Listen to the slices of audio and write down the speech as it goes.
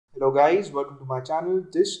Hello guys, welcome to my channel.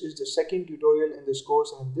 This is the second tutorial in this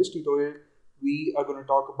course, and in this tutorial we are going to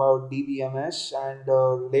talk about DBMS and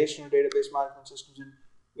relational database management systems, and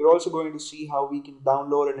we're also going to see how we can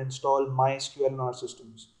download and install Mysql in our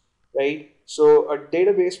systems, right? So a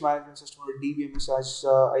database management system, or DBMS, as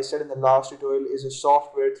I said in the last tutorial, is a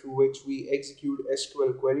software through which we execute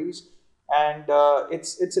SQL queries, and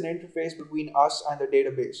it's an interface between us and the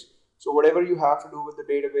database. So whatever you have to do with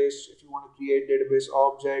the database, if you want to create database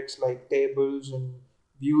objects like tables and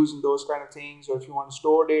views and those kind of things, or if you want to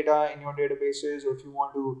store data in your databases, or if you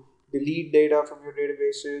want to delete data from your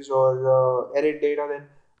databases, or edit data, then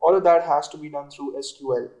all of that has to be done through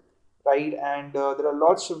SQL, right? And there are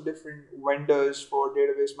lots of different vendors for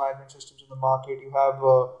database management systems in the market. You have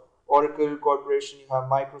Oracle Corporation, you have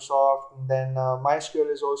Microsoft, and then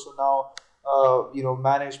MySQL is also now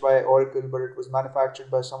managed by Oracle, but it was manufactured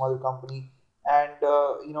by some other company. And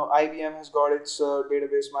IBM has got its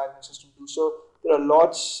database management system too. So there are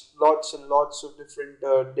lots and lots of different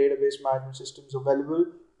database management systems available,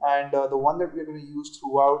 and the one that we're going to use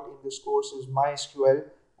throughout in this course is MySQL,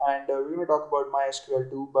 and we're going to talk about MySQL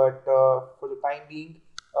too. But for the time being,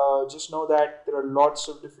 just know that there are lots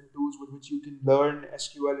of different tools with which you can learn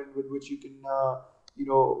SQL and with which you can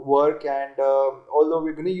work. And although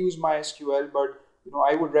we're going to use MySQL, but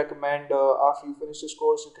I would recommend after you finish this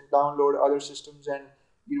course, you can download other systems and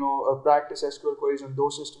practice SQL queries on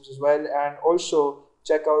those systems as well, and also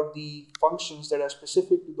check out the functions that are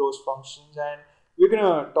specific to those functions. And we're going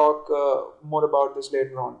to talk more about this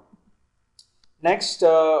later on. Next,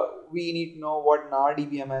 we need to know what an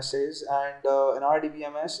RDBMS is, and an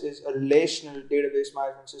RDBMS is a relational database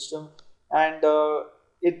management system, and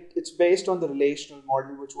it's based on the relational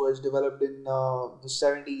model, which was developed in the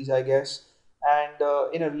 70s, I guess.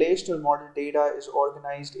 And in a relational model, data is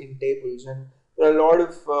organized in tables, and there are a lot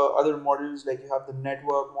of other models, like you have the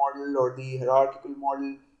network model or the hierarchical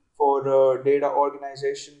model for data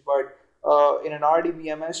organization. But in an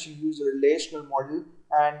RDBMS, you use a relational model,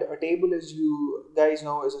 and a table, as you guys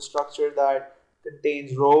know, is a structure that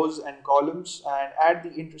contains rows and columns, and at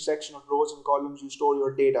the intersection of rows and columns, you store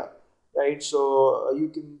your data, right? So you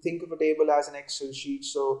can think of a table as an Excel sheet.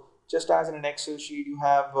 So just as in an Excel sheet, you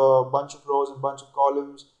have a bunch of rows and a bunch of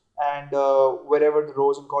columns, and wherever the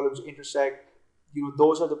rows and columns intersect,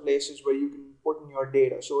 those are the places where you can put in your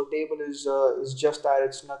data. So a table is just that.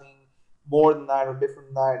 It's nothing more than that or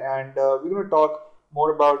different than that. And we're going to talk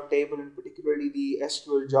more about table, and particularly the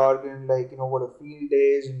SQL jargon, like what a field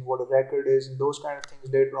is and what a record is and those kind of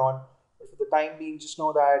things later on. But for the time being, just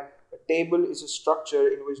know that a table is a structure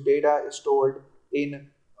in which data is stored in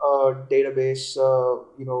a database.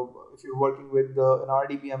 If you're working with an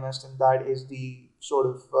RDBMS, then that is the sort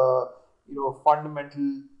of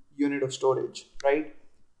fundamental unit of storage, right?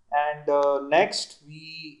 And next,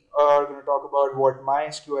 we are going to talk about what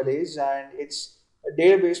MySQL is, and it's a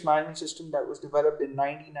database management system that was developed in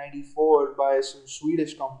 1994 by some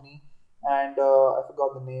Swedish company, and I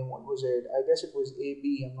forgot the name. What was it? I guess it was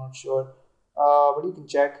AB. I'm not sure, but you can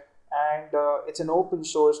check. And it's an open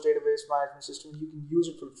source database management system. You can use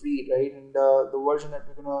it for free, right? And the version that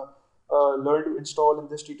we're gonna learn to install in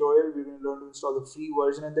this tutorial, we're gonna learn to install the free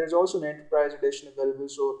version, and there's also an enterprise edition available.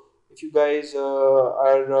 So if you guys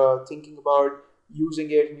are thinking about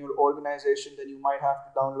using it in your organization, then you might have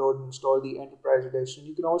to download and install the enterprise edition.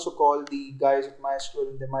 You can also call the guys at MySQL,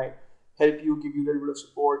 and they might help you, give you a little bit of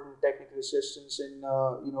support and technical assistance in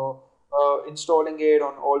installing it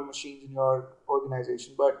on all machines in your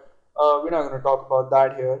organization. But we're not going to talk about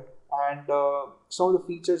that here. And some of the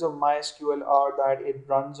features of MySQL are that it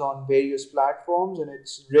runs on various platforms, and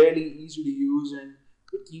it's really easy to use, and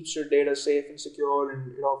it keeps your data safe and secure,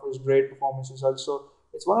 and it offers great performance results. So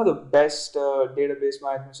it's one of the best database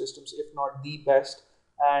management systems, if not the best.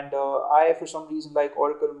 And I, for some reason, like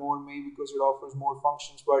Oracle more, maybe because it offers more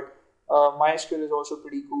functions. But MySQL is also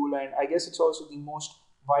pretty cool, and I guess it's also the most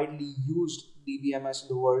widely used DBMS in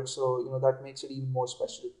the world. So that makes it even more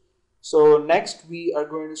special. So next, we are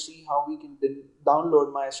going to see how we can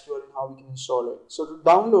download MySQL and how we can install it. So to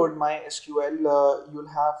download MySQL, you'll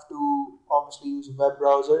have to obviously use a web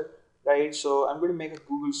browser, right? So I'm going to make a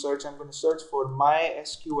Google search. I'm going to search for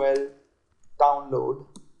MySQL download,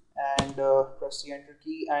 and press the enter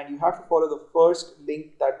key, and you have to follow the first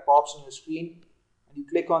link that pops on your screen, and you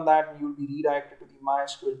click on that, and you'll be redirected to the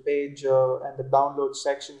MySQL page and the download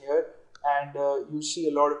section here. And you see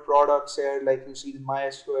a lot of products here, like you see the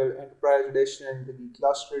MySQL Enterprise Edition and the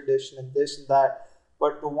Cluster Edition and this and that.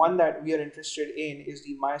 But the one that we are interested in is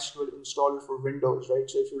the MySQL installer for Windows, right?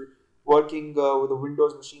 So if you're working with a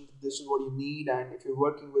Windows machine, this is what you need. And if you're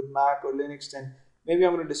working with Mac or Linux, then Maybe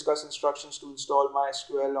I'm going to discuss instructions to install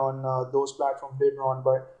MySQL on those platforms later on,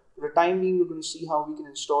 but for the time being, we're going to see how we can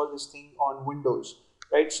install this thing on Windows,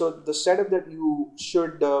 right? So the setup that you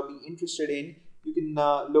should be interested in, you can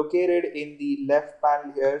locate it in the left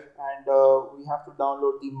panel here, and we have to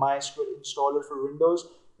download the MySQL installer for Windows.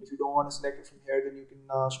 If you don't want to select it from here, then you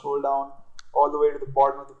can scroll down all the way to the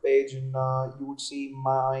bottom of the page, and you would see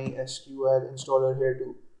MySQL installer here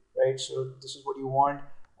too, right? So this is what you want,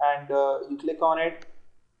 and you click on it,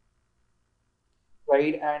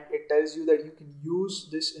 right? And it tells you that you can use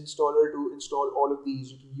this installer to install all of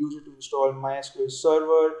these. You can use it to install MySQL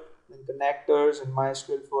Server, and connectors, and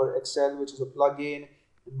MySQL for Excel, which is a plugin,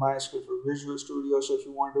 and MySQL for Visual Studio. So if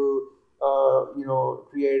you want to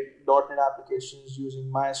create .NET applications using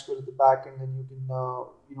MySQL at the backend, then you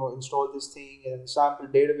can install this thing, and sample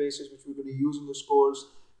databases which we're going to use in this course,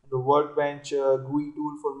 and the Workbench GUI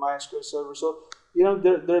tool for MySQL Server. So there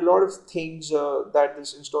are a lot of things that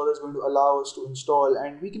this installer is going to allow us to install,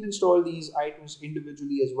 and we can install these items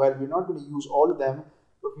individually as well. We're not going to use all of them,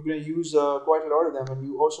 but we're going to use quite a lot of them, and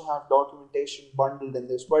you also have documentation bundled in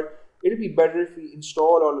this. But it'll be better if we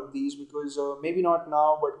install all of these, because maybe not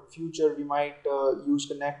now, but in future we might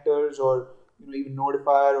use connectors, or even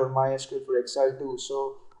Notifier or MySQL for Excel too.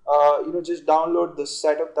 So just download the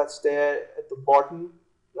setup that's there at the bottom,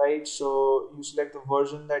 right? So you select the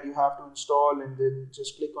version that you have to install, and then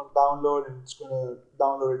just click on download, and it's going to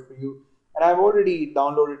download it for you. And I've already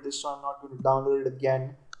downloaded this, so I'm not going to download it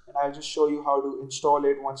again, and I'll just show you how to install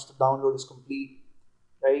it once the download is complete,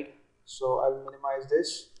 right? So I'll minimize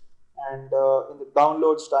this, and in the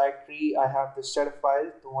downloads directory I have the setup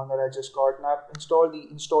file, the one that I just got, and I've installed the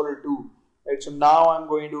installer too, right? So now I'm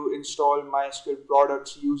going to install MySQL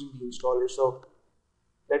products using the installer. So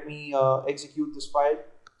let me execute this file.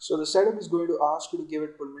 So the setup is going to ask you to give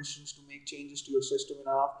it permissions to make changes to your system, and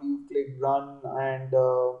after you click run and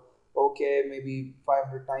OK maybe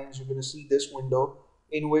 500 times, you're going to see this window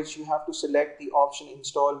in which you have to select the option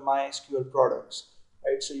install MySQL products,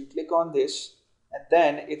 right? So you click on this, and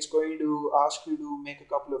then it's going to ask you to make a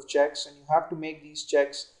couple of checks, and you have to make these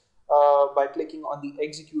checks by clicking on the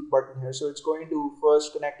execute button here. So it's going to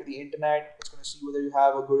first connect to the internet. It's going to see whether you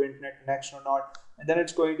have a good internet connection or not, and then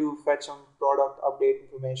it's going to fetch some product update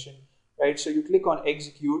information, right? So you click on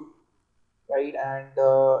execute, right, and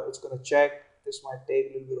it's going to check. This might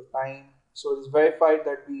take a little bit of time. So it is verified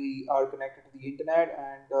that we are connected to the internet,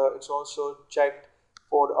 and it's also checked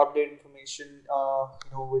for update information,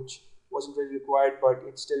 which wasn't really required, but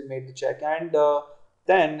it still made the check. And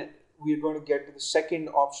then we're going to get to the second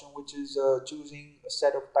option, which is choosing a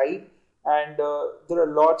set of type. And there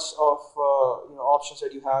are lots of options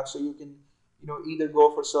that you have. So you can either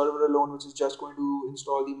go for server alone, which is just going to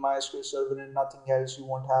install the MySQL server and nothing else. You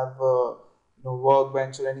won't have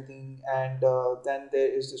Workbench or anything. And then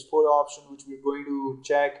there is this full option, which we're going to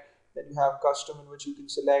check. Then you have custom, in which you can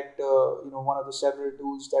select one of the several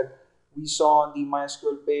tools that we saw on the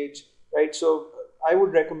MySQL page, right? So I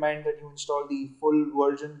would recommend that you install the full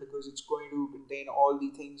version, because it's going to contain all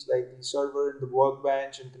the things like the server and the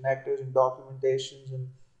Workbench and connectors and documentations and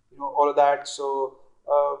all of that. So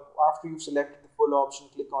after you've selected the full option,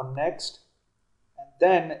 click on next, and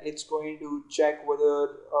then it's going to check whether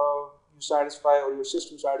you satisfy, or your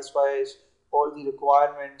system satisfies all the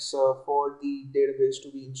requirements for the database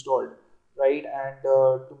to be installed, right? And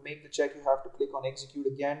to make the check, you have to click on execute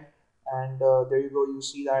again, and there you go. You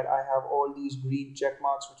see that I have all these green check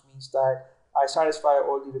marks, which means that I satisfy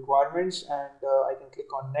all the requirements, and I can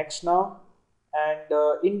click on next now.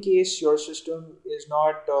 And in case your system is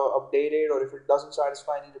not updated, or if it doesn't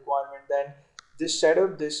satisfy any requirement, then this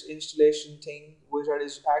setup, this installation thing wizard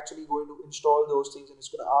is actually going to install those things, and it's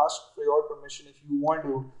going to ask for your permission if you want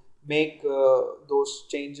to make those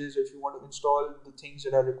changes, if you want to install the things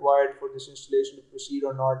that are required for this installation to proceed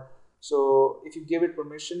or not. So if you give it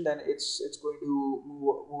permission, then it's going to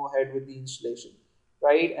move ahead with the installation,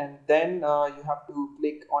 right? And then you have to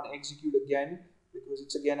click on execute again, because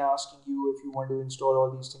it's again asking you if you want to install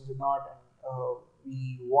all these things or not, and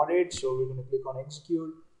we want it, so we're going to click on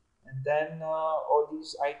execute, and then all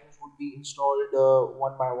these items would be installed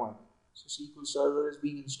one by one. So SQL Server is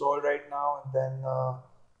being installed right now, and then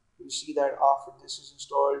you see that after this is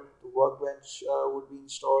installed, the Workbench would be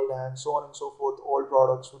installed, and so on and so forth. All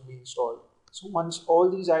products would be installed. So once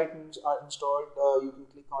all these items are installed, you can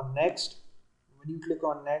click on next. When you click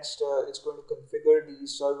on next, it's going to configure the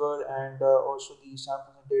server and also the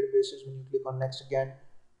samples and databases when you click on next again.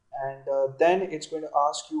 And then it's going to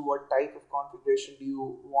ask you what type of configuration do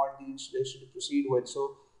you want the installation to proceed with.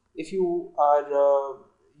 So if you are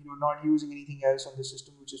not using anything else on the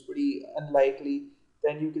system, which is pretty unlikely,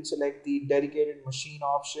 then you can select the dedicated machine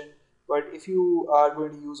option. But if you are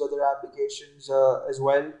going to use other applications as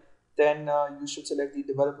well, then you should select the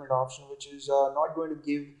development option, which is not going to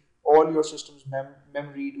give all your system's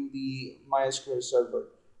memory to the MySQL server,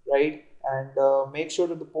 right? And make sure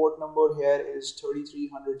that the port number here is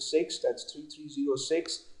 3306, that's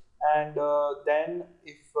 3306. And then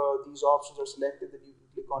if these options are selected, then you can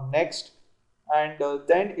click on next, and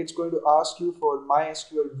then it's going to ask you for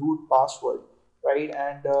MySQL root password, right?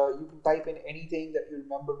 And you can type in anything that you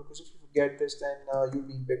remember, because if you forget this, then you'll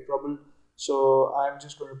be in big trouble. So I'm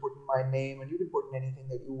just going to put in my name, and you can put in anything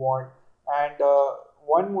that you want. And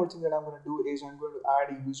one more thing that I'm going to do is I'm going to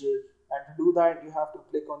add a user, and to do that you have to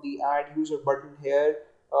click on the add user button here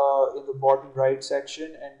in the bottom right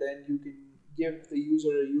section, and then you can give the user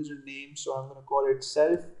a username. So I'm going to call it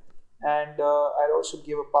self, and I'll also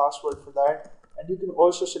give a password for that. And you can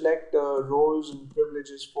also select roles and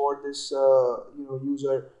privileges for this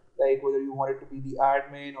user, like whether you want it to be the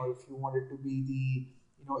admin, or if you want it to be the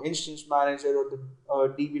instance manager, or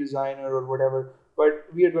the DB designer, or whatever. But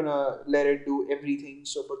we are gonna let it do everything.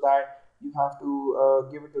 So for that, you have to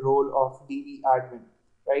give it the role of DB admin,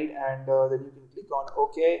 right? And then you can click on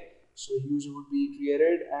OK. So user would be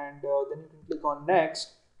created, and then you can click on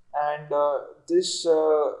next. And this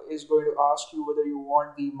is going to ask you whether you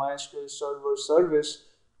want the MySQL server service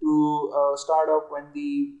to start up when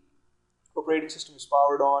the operating system is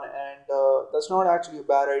powered on, and that's not actually a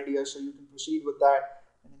bad idea. So you can proceed with that,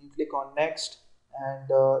 and then you click on next, and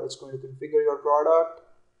it's going to configure your product,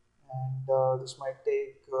 and this might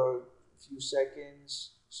take a few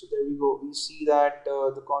seconds. So there we go, we see that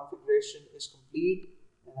the configuration is complete,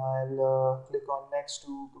 and I'll click on next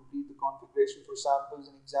to complete the configuration for samples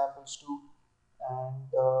and examples too, and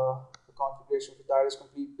the configuration for that is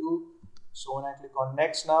complete too. So when I click on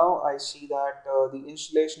next now, I see that the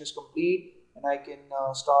installation is complete, and I can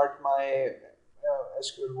start my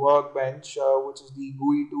SQL Workbench, which is the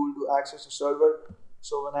GUI tool to access the server.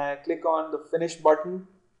 So when I click on the finish button,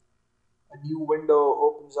 a new window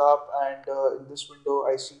opens up, and in this window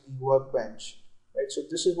I see the workbench, right? So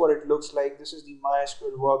this is what it looks like. This is the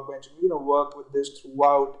MySQL Workbench, and we're going to work with this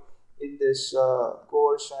throughout in this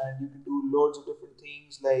course, and you can do loads of different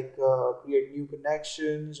things like create new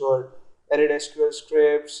connections or edit SQL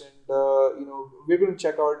scripts, and we're going to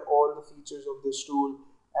check out all the features of this tool,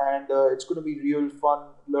 and it's going to be real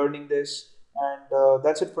fun learning this. And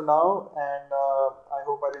that's it for now, and I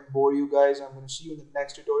hope I didn't bore you guys. I'm going to see you in the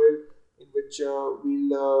next tutorial, in which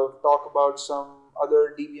we'll talk about some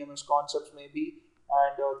other DBMS concepts maybe.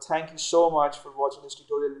 And thank you so much for watching this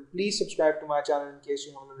tutorial, and please subscribe to my channel in case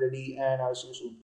you haven't already, and I'll see you soon.